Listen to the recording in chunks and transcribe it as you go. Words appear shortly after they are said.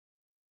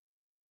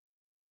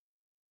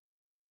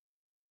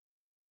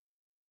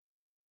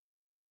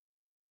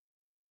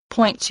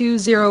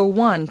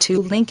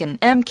.2012 Lincoln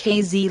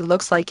MKZ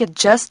looks like it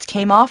just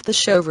came off the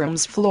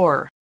showroom's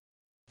floor.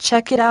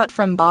 Check it out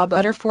from Bob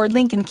Utter Ford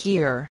Lincoln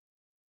Kia.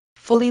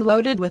 Fully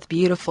loaded with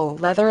beautiful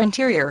leather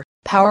interior,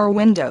 power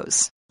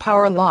windows,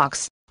 power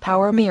locks,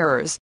 power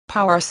mirrors,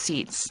 power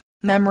seats,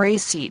 memory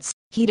seats,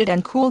 heated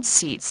and cooled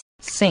seats,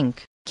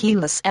 sync,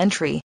 keyless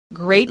entry,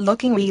 great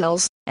looking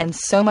wheels, and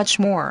so much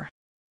more.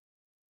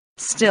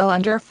 Still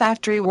under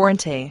factory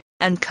warranty,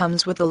 and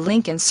comes with a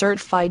Lincoln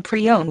certified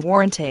pre-owned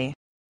warranty.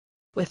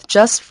 With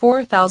just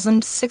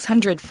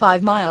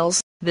 4,605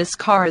 miles, this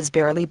car is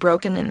barely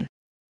broken in.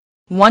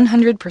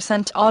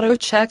 100% auto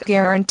check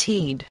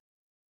guaranteed.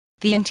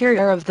 The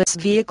interior of this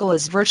vehicle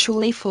is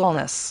virtually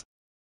flawless.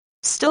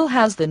 Still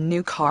has the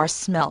new car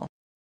smell.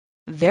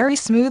 Very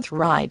smooth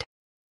ride.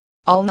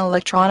 All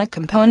electronic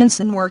components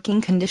in working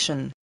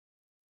condition.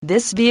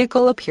 This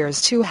vehicle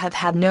appears to have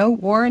had no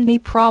warranty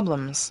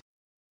problems.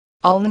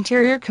 All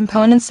interior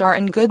components are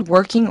in good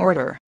working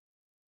order.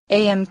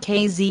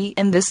 AMKZ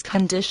in this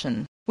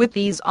condition, with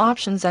these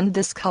options and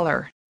this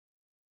color,